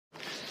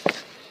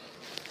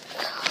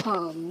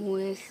Come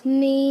with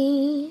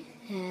me,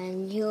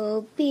 and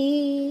you'll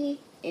be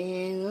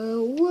in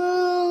a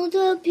world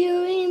of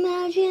pure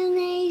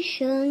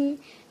imagination.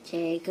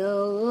 Take a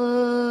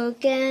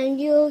look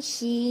and you'll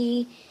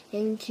see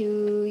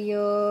into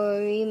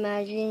your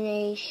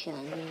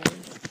imagination.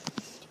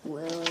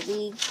 We'll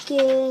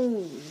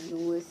begin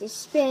with a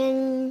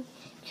spin,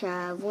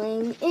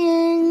 traveling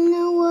in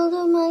the world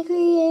of my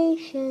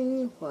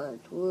creation. What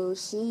we'll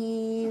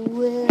see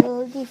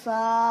will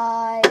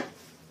defy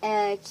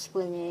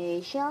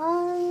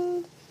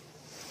explanation.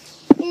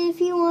 If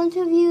you want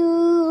to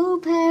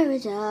view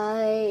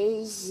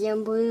paradise,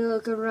 simply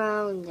look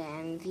around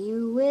and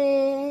view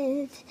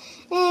it.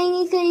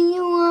 Anything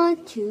you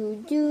want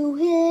to do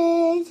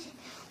it.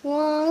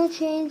 Want to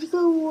change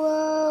the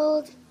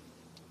world?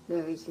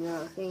 There's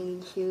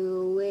nothing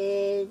to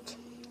it.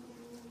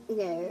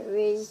 There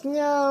is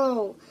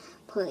no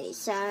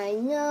place I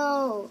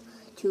know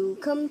to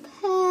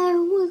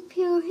compare with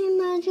pure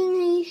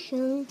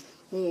imagination.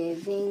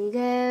 Living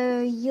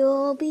there,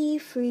 you'll be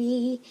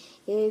free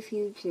if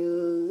you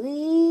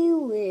truly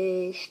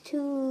wish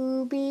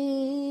to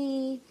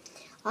be.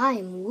 I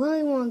am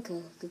Willy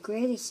Wonka, the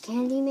greatest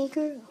candy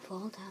maker of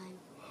all time.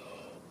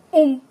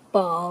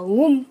 Oompa,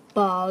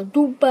 oompa,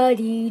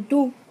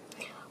 doo-ba-dee-doo.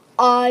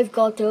 I've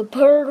got a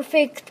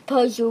perfect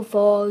puzzle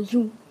for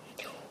you.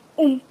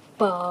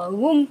 Oompa,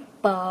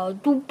 oompa,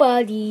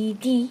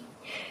 doo-ba-dee-dee.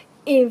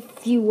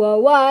 If you are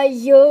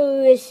wise,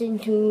 you'll listen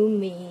to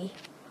me.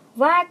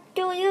 What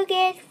do you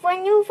get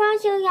when you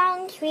find your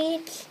young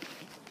sweets?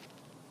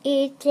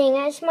 Eating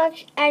as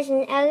much as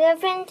an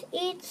elephant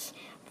eats.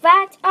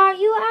 Fat are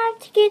you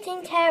at,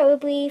 getting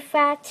terribly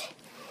fat?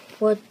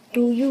 What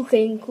do you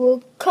think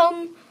will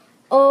come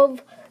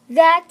of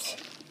that?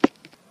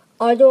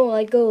 I don't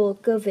like the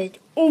look of it.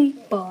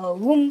 Oompa,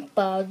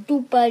 oompa,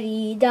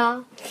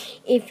 doo-ba-dee-da.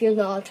 If you're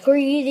not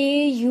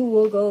greedy, you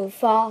will go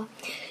far.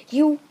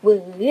 You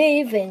will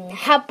live in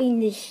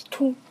happiness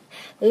too,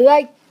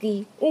 like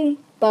the oompa,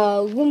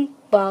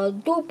 oompa,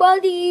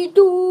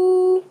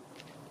 doo-ba-dee-doo.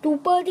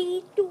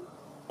 Doo-ba-dee-doo.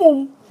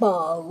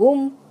 Oompa,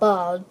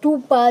 oompa,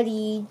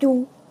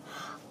 doo-ba-dee-doo.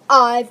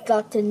 I've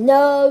got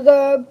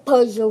another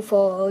puzzle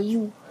for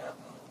you.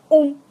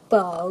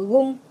 Oompa,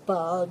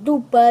 oompa,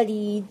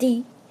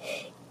 doo-ba-dee-dee.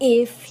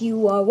 If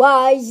you are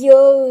wise,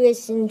 you'll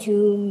listen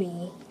to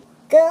me.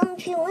 Gum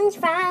chewing's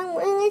fine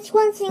when it's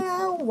once in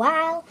a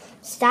while.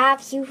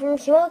 Stops you from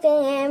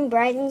smoking and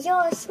brightens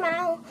your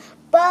smile.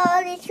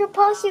 But it's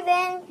repulsive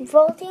and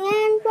revolting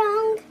and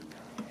wrong.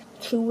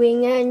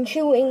 Chewing and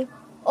chewing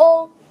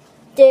all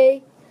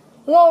day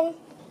long.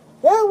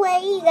 The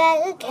way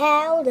that a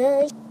cow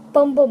does.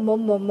 Bum bum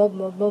bum bum bum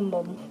bum bum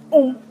bum.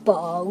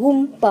 Oompa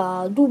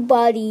oompa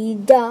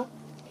doo-ba-dee-da.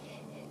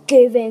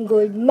 Given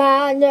good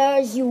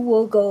manners, you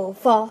will go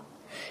far.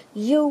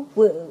 You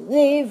will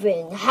live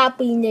in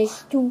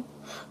happiness too,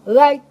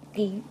 like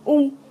the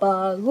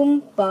oompa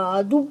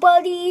oompa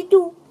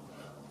doo-ba-dee-doo.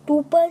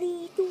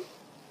 Doo-ba-dee-doo.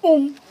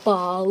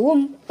 Oompa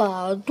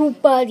oompa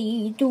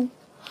doo-ba-dee-doo.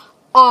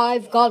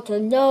 I've got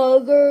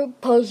another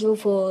puzzle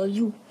for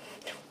you.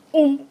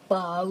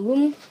 Oompa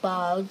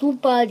oompa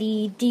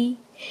doo-ba-dee-dee.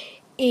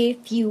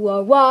 If you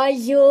are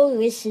wise, you'll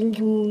listen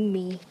to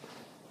me.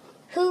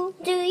 Who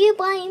do you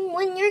blame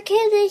when your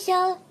kid is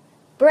a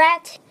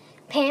brat?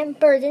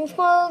 Pampered and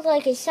spoiled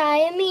like a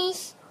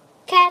Siamese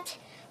cat.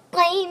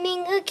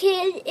 Blaming a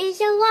kid is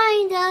a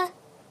lie and a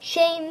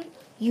shame.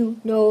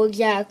 You know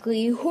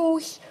exactly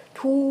who's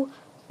to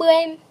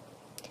blame.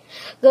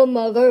 The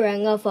mother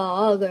and the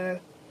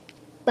father.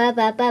 Ba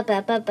ba ba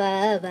ba ba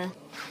ba ba.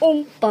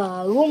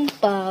 Oompa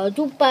oompa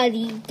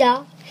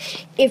doo-ba-dee-da.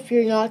 If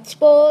you're not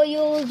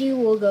spoiled, you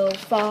will go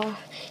far.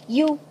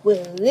 You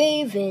will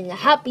live in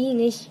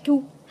happiness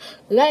too,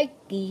 like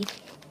the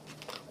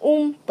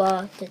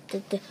oompa da da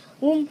da.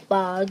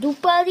 Oompa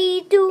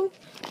doo-ba-dee-doo,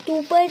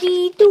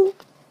 doo-ba-dee-doo.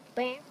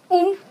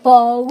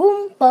 Oompa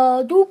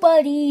oompa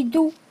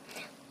doo-ba-dee-doo.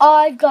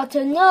 I've got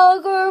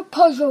another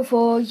puzzle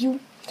for you.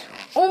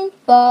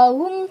 Oompa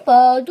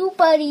oompa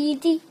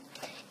doo-ba-dee-dee.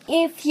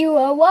 If you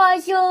are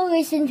wise, you'll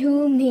listen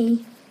to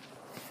me.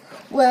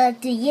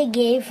 What do you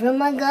get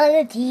from a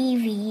color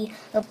TV?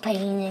 A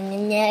pain in the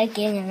neck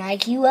and an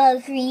IQ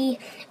of 3.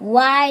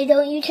 Why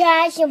don't you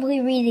try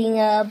simply reading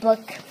a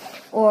book?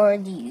 Or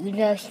do you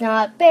just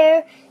not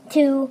bear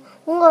to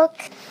look?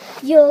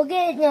 You'll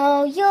get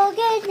no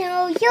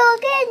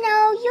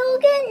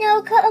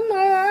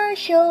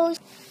commercials.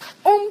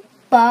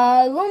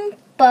 Oompa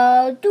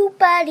loompa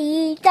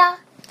doo-ba-dee-da.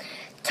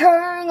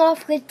 Turn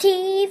off the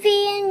TV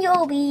and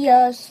you'll be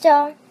a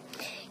star.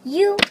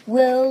 You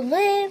will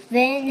live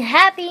in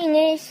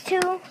happiness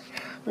too,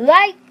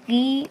 like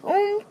the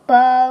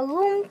oompa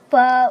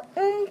loompa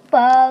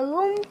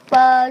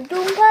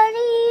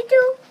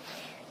doo-ba-dee-doo,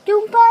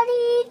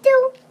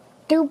 doo-ba-dee-doo,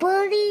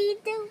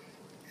 doo-ba-dee-doo.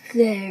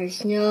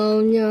 There's no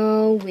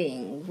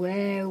knowing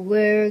where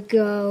we're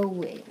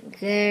going.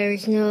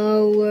 There's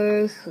no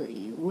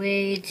earthly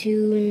way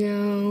to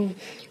know.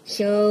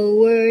 So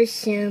we're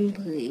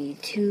simply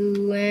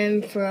to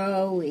and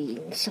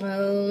froing,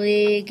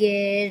 slowly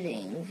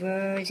getting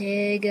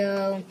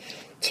vertigo.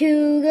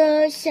 To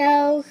the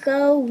south,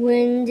 the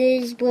wind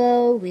is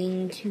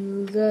blowing.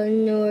 To the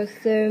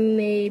north, there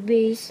may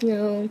be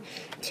snow.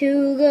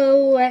 To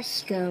the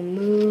west, the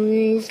moon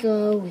is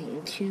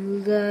glowing. To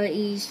the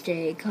east,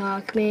 a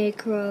cock may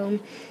crow.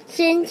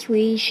 Since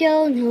we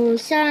show no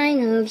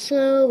sign of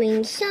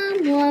slowing,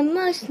 someone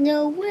must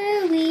know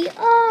where we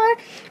are.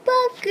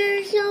 But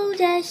there's no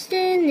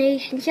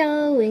destination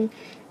showing,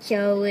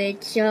 so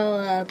it's all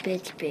a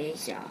bit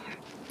bizarre.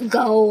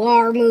 Go,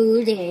 our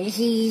mood is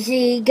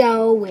easy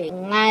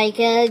going, like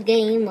a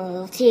game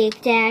of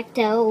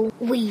tic-tac-toe.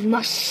 We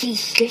must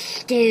cease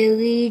this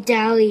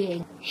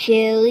dilly-dallying,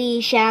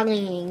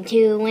 shilly-shallying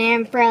to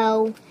and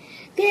fro.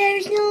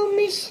 There's no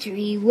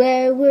mystery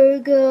where we're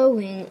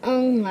going,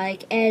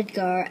 unlike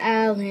Edgar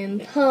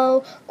Allan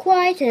Poe.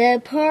 Quite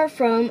apart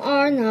from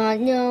our not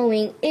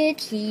knowing,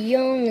 it's the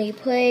only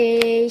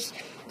place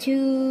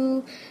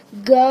to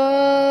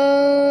go.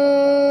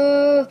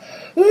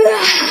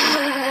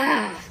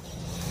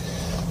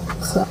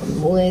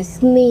 Come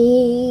with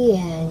me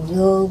and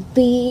you'll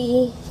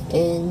be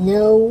in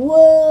a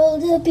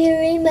world of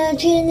pure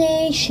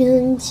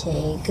imagination.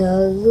 Take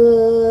a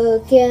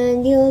look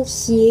and you'll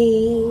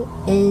see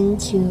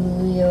into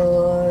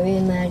your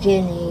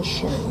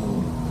imagination.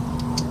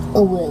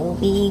 We'll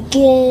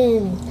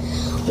begin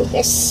with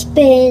a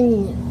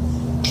spin,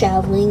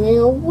 traveling in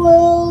a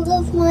world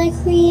of my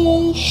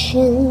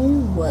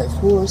creation. What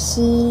we'll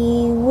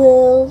see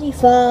will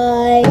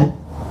defy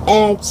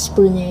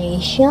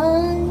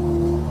explanation.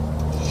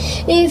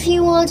 If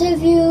you want to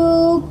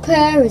view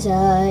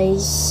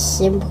paradise,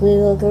 simply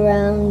look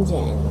around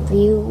and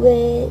view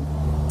it.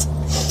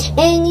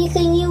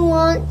 Anything you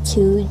want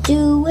to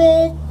do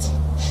it.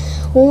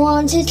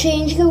 Want to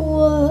change the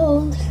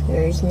world,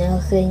 there's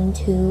nothing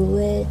to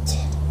it.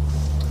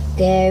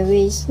 There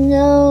is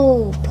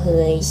no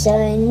place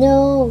I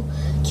know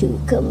to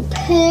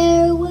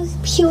compare with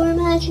pure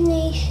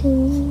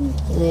imagination.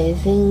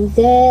 Living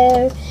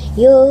there,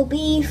 you'll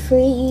be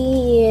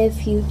free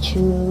if you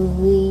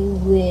truly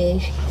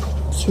wish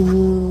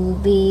to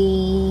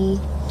be.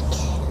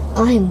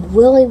 I'm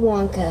Willy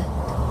Wonka,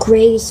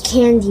 greatest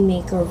candy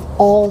maker of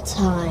all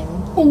time.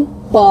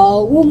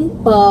 Oompa,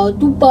 oompa,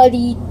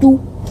 doopity-doo.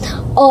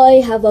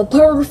 I have a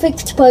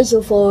perfect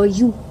puzzle for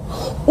you.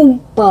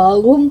 Oompa,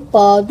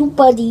 oompa,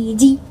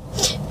 doopity-dee.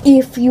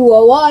 If you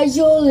are wise,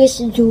 you'll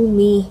listen to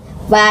me.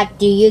 What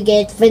do you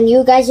get when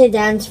you guys are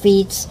dance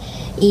feet?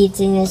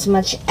 Eating as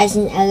much as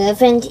an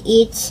elephant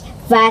eats.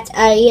 Fat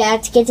are you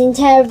at getting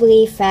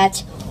terribly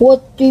fat?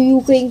 What do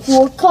you think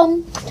will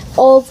come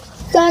of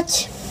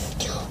that?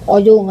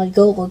 I don't like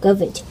the look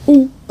of it.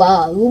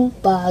 Oompa,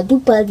 oompa,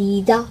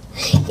 doopity-da.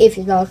 If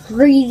you're not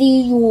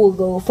greedy, you will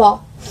go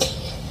far.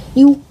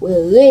 You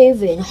will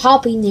live in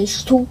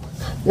happiness too.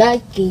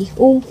 Like the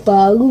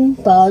oompa,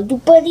 oompa,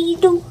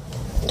 doopity-doo.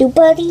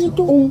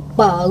 Doopity-doo,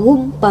 oompa,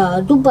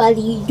 oompa,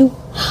 doopity-doo.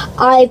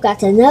 I've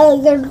got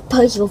another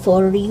puzzle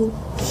for you.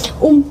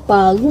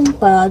 Oompa,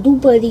 oompa,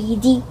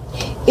 doopity-dee.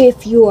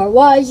 If you are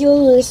wise,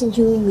 you'll listen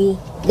to me.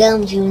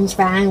 Gum chewing's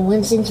fine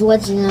once in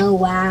a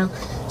while.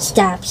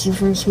 Stops you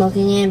from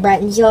smoking and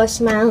brightens your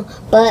smile.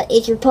 But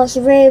it's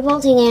repulsive,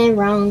 revolting, and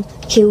wrong.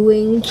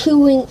 Chewing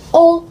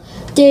all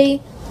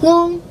day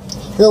long.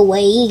 The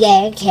way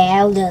that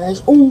cow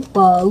does.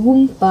 Oompa,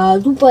 oompa,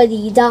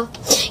 doopity-da.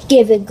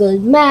 Give it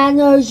good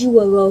manners, you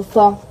will go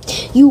far.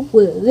 You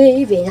will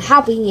live in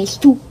happiness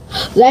too.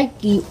 Like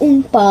the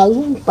oompa,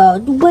 oompa,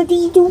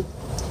 doopity-doo.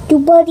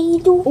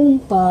 Doopity-doo,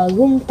 oompa,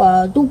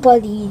 oompa,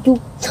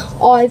 doopity-doo.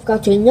 I've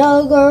got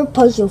another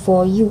puzzle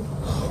for you.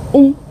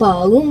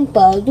 Oompa,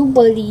 oompa,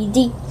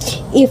 doopity-dee.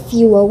 If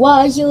you are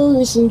wise, you'll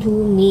listen to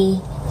me.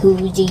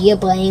 Who do you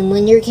blame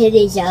when your kid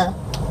is a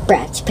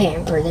brat,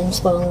 pampered and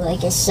spoiled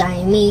like a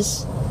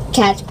Siamese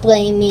cat?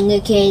 Blaming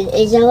a kid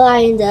is a lie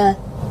and a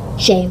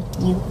shame.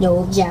 You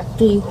know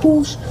exactly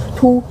who's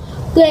to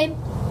blame.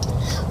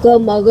 The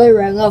mother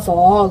and the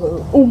father.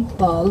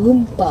 Oompa,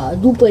 oompa,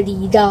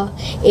 doopity-da.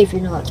 If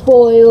you're not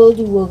spoiled,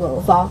 you will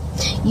go far.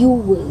 You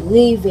will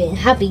live in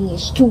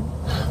happiness too.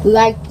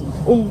 Like the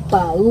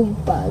oompa,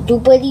 oompa,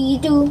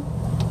 doopity-doo.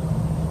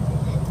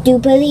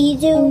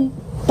 Doopity-doo.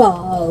 Oompa,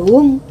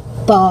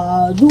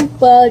 oompa,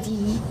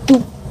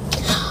 doopity-doo.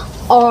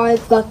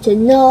 I've got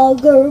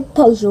another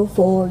puzzle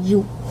for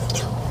you.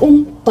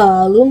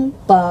 Oompa,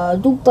 oompa,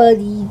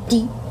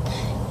 doopity-dee.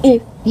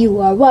 If you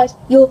are wise,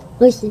 you'll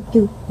listen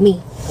to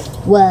me.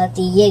 What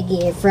do you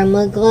get from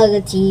a glug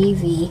of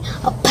TV?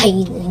 A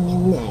pain in the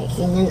neck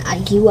and an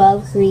IQ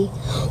of 3.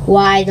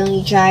 Why don't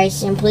you try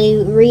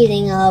simply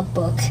reading a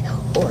book?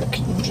 Or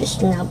can you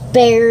just not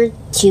bear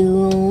to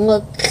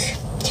look?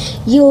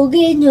 You'll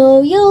get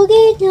no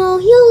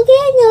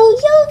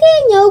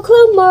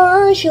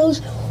commercials.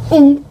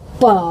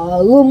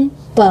 Oompa,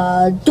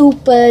 oompa,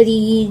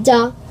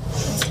 doopity-da.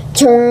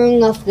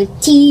 Turn off the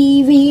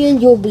TV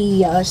and you'll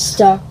be a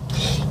star.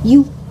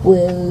 You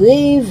will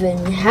live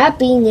in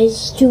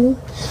happiness too.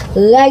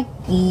 Like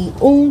the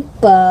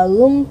Oompa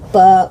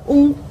Loompa,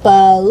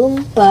 Oompa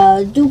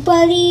Loompa,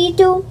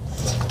 doobly-doo,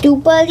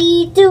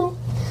 doobly-doo,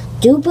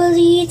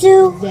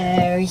 doobly-doo.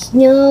 There's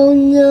no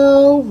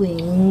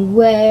knowing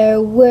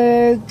where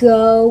we're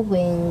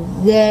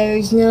going.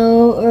 There's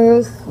no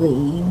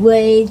earthly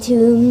way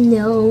to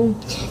know.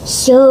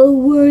 So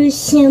we're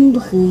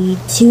simply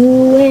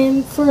to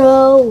and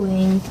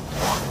froing,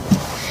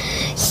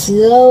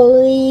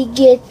 slowly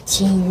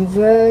getting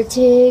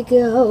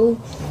vertigo.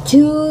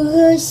 To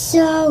the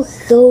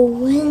south the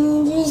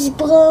wind is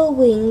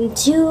blowing,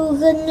 to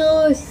the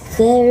north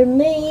there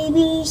may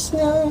be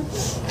snow,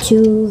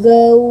 to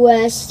the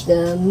west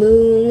the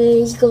moon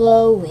is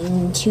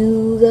glowing,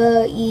 to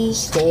the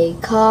east a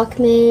cock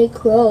may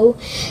crow.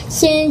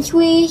 Since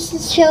we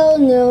show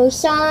no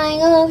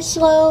sign of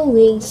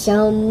slowing,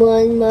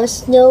 someone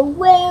must know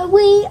where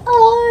we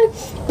are,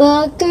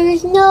 but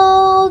there's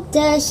no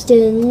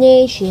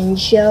destination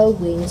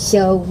showing,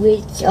 so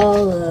it's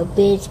all a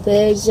bit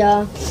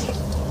bizarre.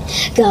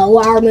 Though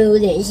our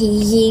mood is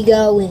easy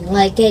going,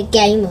 like a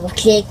game of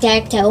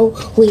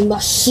tic-tac-toe, we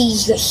must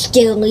seize the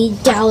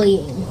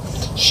dilly-dallying,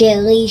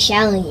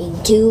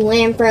 shilly-shallying to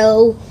and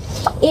fro.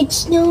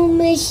 It's no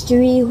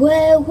mystery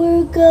where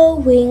we're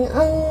going,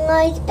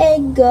 unlike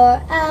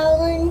Edgar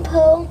Allan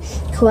Poe.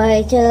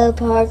 Quite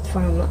apart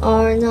from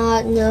our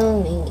not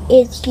knowing,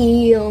 it's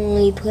the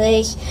only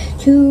place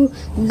to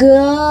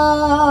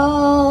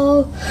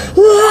go.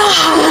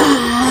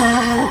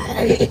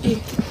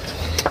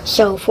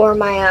 So for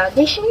my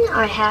audition,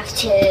 I have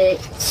to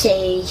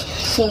sing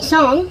a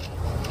song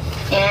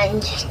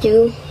and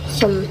do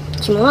some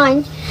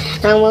lines.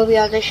 And we'll be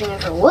auditioning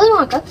for Willy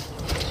Wonka,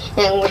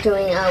 and we're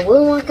doing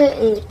Willy Wonka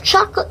in the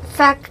Chocolate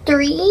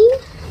Factory,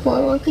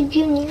 Willy Wonka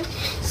Jr.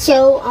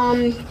 So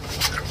I'm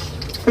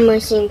gonna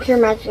sing Pure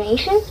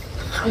Imagination,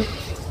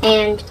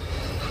 and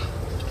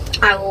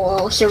I will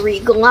also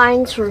read the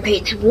lines from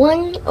page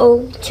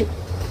 102.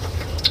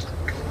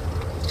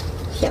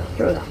 So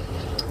here we go.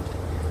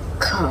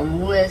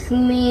 Come with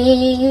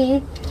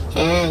me,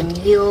 and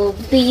you'll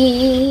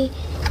be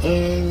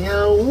in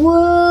a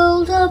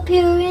world of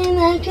pure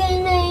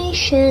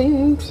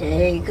imagination.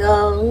 Take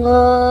a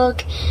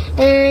look,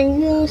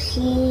 and you'll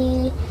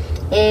see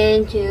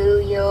into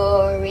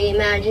your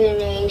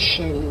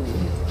imagination.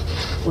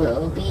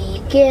 We'll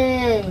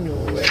begin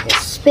with a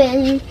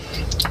spin,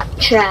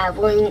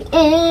 traveling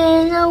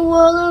in a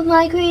world of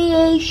my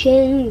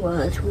creation.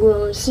 What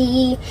we'll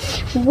see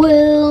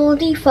will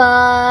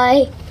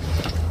defy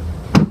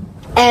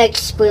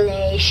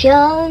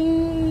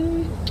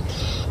explanation.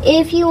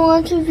 If you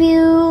want to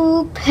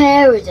view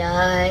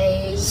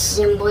paradise,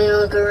 simply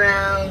look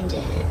around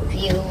and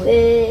view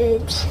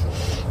it.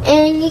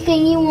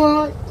 Anything you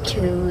want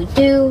to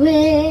do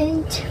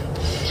it.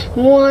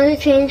 Want to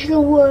change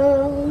the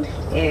world?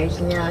 There's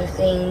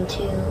nothing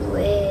to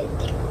it.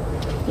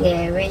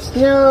 There is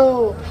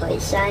no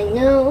place I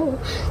know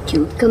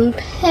to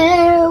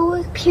compare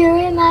with pure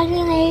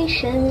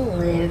imagination.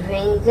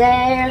 Living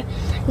there,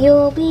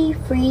 you'll be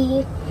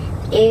free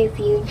if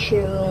you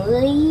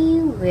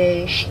truly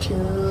wish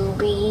to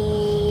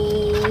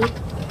be.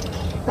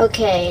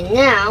 Okay,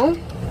 now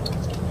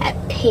at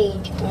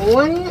page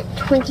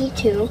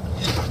 122,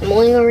 I'm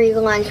only going to read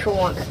the lines for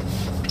Wonka.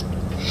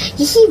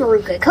 You see,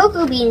 Veruca,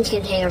 cocoa beans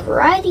contain a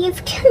variety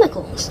of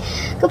chemicals.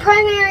 The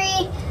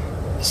primary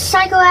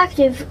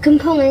psychoactive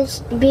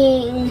components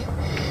being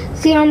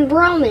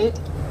theobromine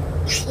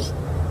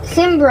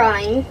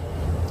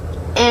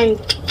and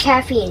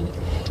caffeine.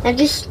 Now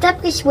just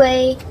step this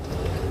way,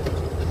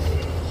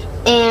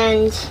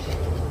 and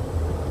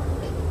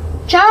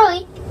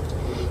Charlie,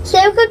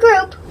 stay with the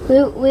group.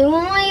 We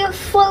won't let you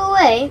float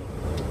away.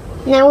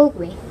 Now will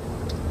we?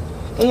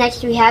 And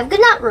next we have the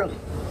nut room.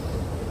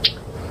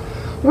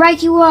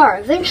 Right you are.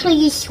 Eventually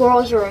these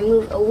squirrels will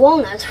remove a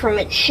walnut from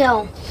its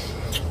shell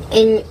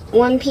in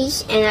one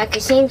piece, and at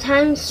the same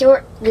time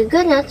sort the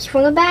good nuts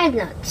from the bad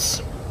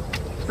nuts.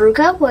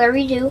 Veruca, whatever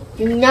you do,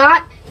 do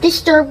not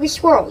disturb the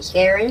squirrels.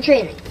 They're in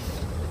training.